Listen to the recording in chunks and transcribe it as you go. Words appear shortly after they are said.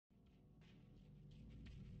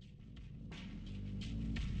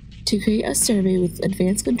To create a survey with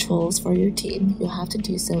advanced controls for your team, you'll have to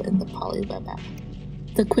do so in the Poly web app.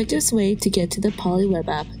 The quickest way to get to the Poly web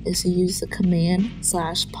app is to use the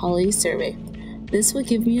command/Poly survey. This will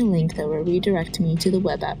give me a link that will redirect me to the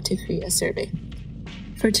web app to create a survey.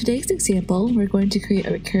 For today's example, we're going to create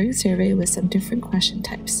a recurring survey with some different question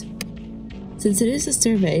types. Since it is a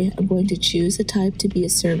survey, I'm going to choose a type to be a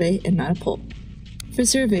survey and not a poll. For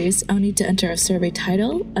surveys, I'll need to enter a survey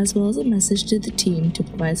title as well as a message to the team to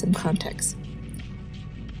provide some context.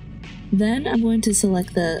 Then I'm going to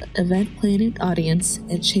select the event planning audience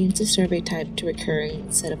and change the survey type to recurring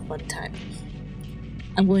instead of one time.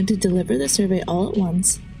 I'm going to deliver the survey all at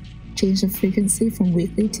once, change the frequency from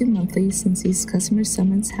weekly to monthly since these customer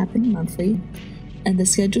summits happen monthly, and the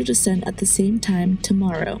schedule to send at the same time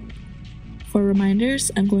tomorrow. For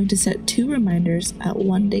reminders, I'm going to set 2 reminders at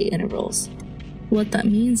 1-day intervals. What that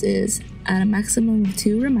means is, at a maximum of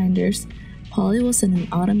 2 reminders, Poly will send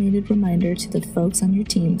an automated reminder to the folks on your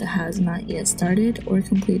team that has not yet started or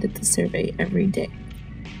completed the survey every day.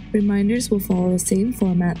 Reminders will follow the same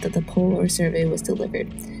format that the poll or survey was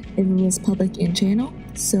delivered. If it was public in-channel,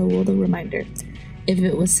 so will the reminder. If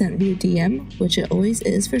it was sent via DM, which it always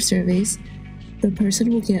is for surveys, the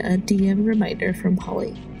person will get a DM reminder from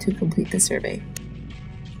Poly to complete the survey.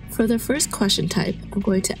 For the first question type, I'm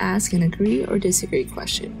going to ask an agree or disagree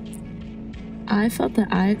question. I felt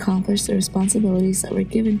that I accomplished the responsibilities that were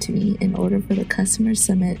given to me in order for the Customer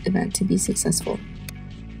Summit event to be successful.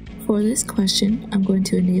 For this question, I'm going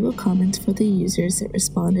to enable comments for the users that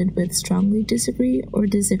responded with strongly disagree or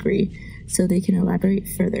disagree so they can elaborate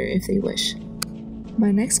further if they wish.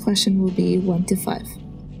 My next question will be 1 to 5.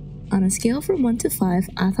 On a scale from 1 to 5,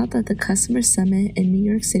 I thought that the Customer Summit in New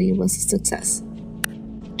York City was a success.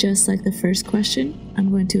 Just like the first question, I'm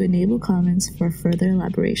going to enable comments for further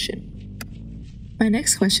elaboration. My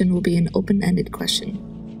next question will be an open-ended question.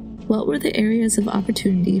 What were the areas of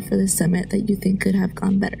opportunity for the summit that you think could have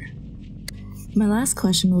gone better? My last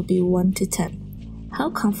question will be 1 to 10. How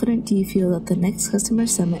confident do you feel that the next Customer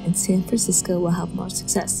Summit in San Francisco will have more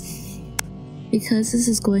success? Because this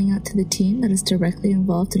is going out to the team that is directly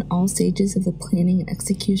involved in all stages of the planning and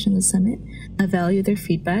execution of the summit, I value their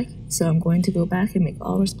feedback, so I'm going to go back and make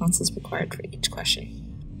all responses required for each question.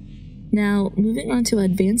 Now, moving on to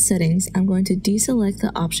advanced settings, I'm going to deselect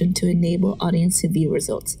the option to enable audience to view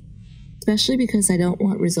results, especially because I don't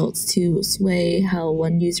want results to sway how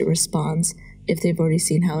one user responds if they've already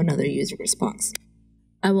seen how another user responds.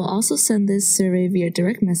 I will also send this survey via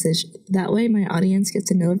direct message, that way my audience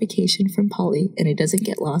gets a notification from Poly and it doesn't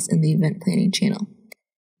get lost in the event planning channel.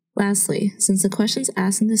 Lastly, since the questions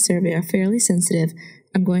asked in the survey are fairly sensitive,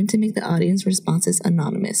 I'm going to make the audience responses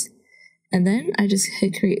anonymous. And then I just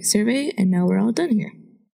hit create survey and now we're all done here.